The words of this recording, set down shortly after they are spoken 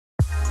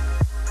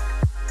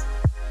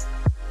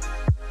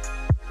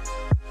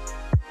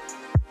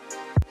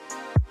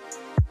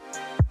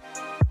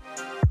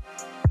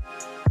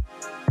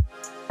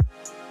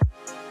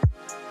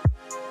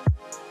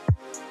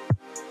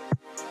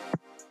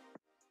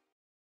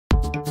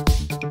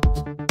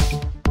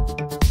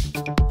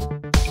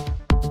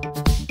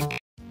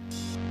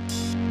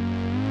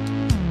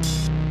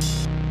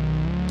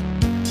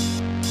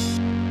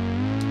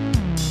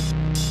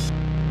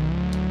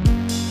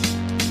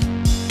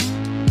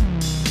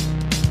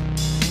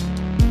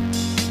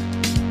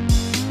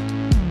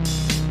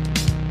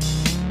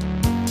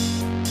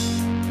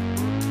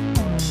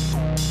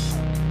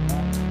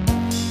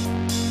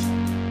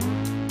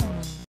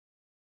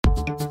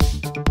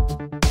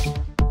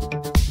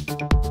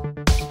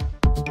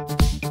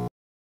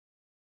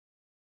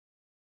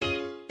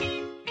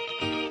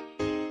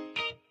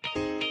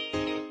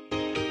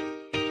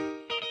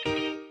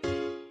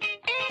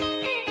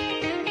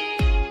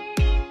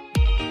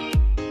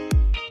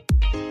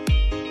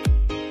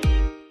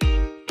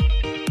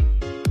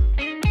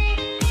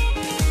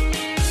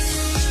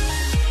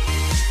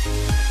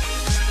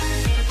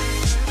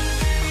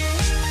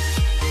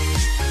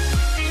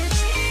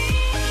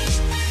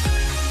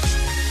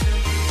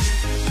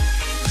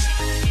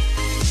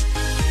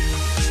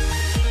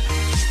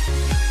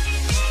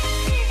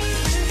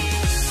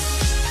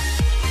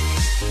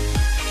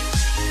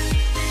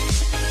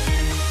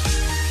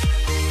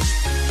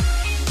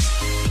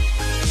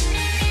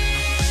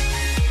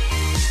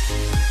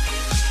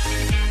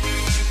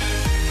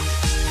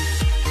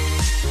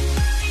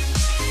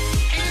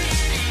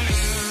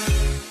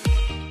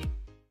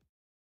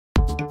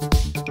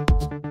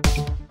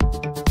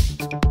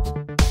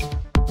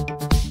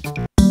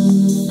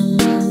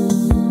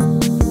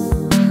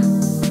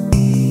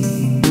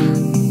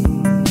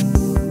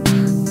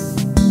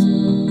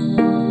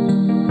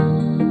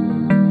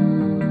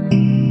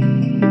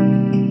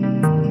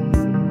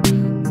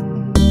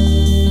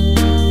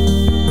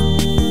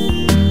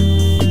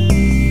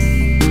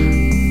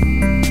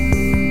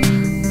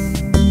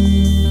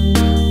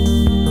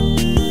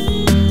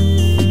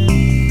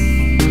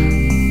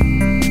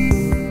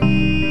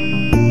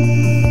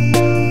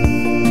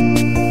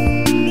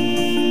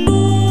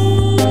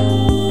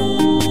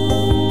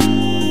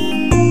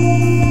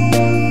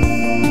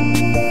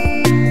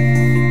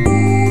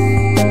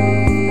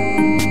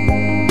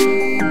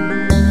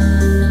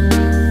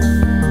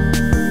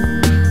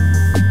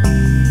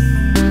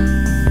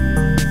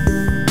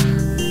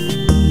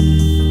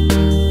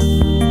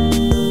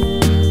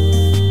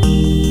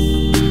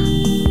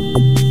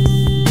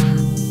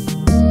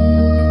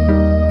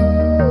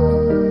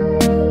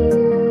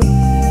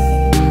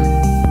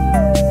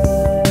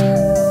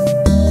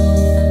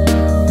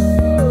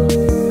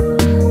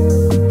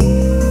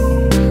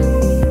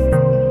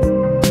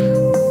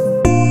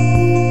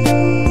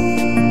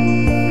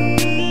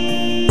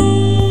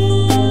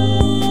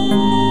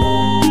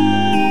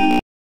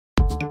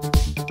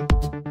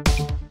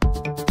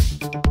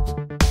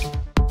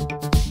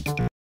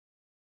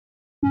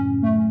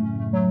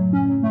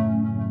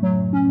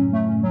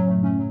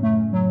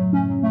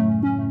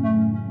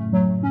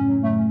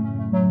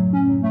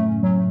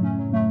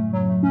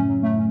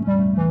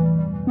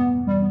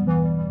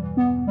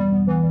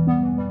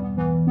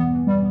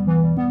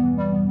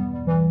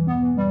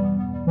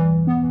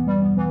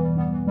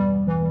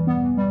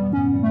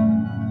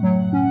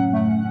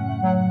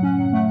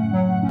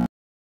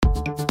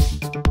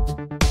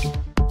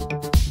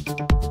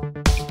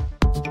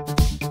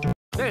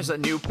a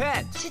new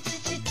pet.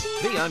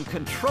 The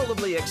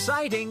uncontrollably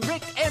exciting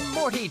Rick and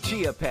Morty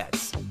Chia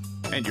Pets.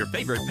 And your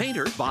favorite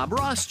painter, Bob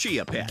Ross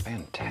Chia Pet.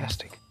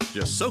 Fantastic.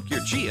 Just soak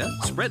your chia,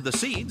 spread the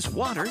seeds,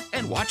 water,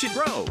 and watch it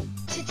grow.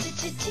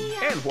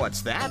 And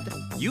what's that?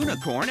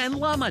 Unicorn and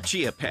Llama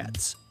Chia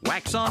Pets.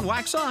 Wax on,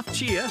 wax off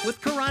Chia with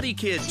Karate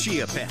Kid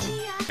Chia Pet.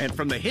 And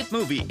from the hit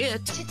movie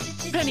It,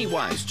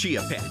 Pennywise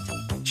Chia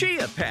Pet.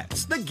 Chia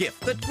Pets, the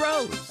gift that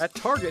grows. At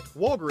Target,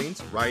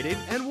 Walgreens, Rite Aid,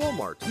 and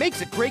Walmart.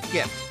 Makes a great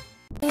gift.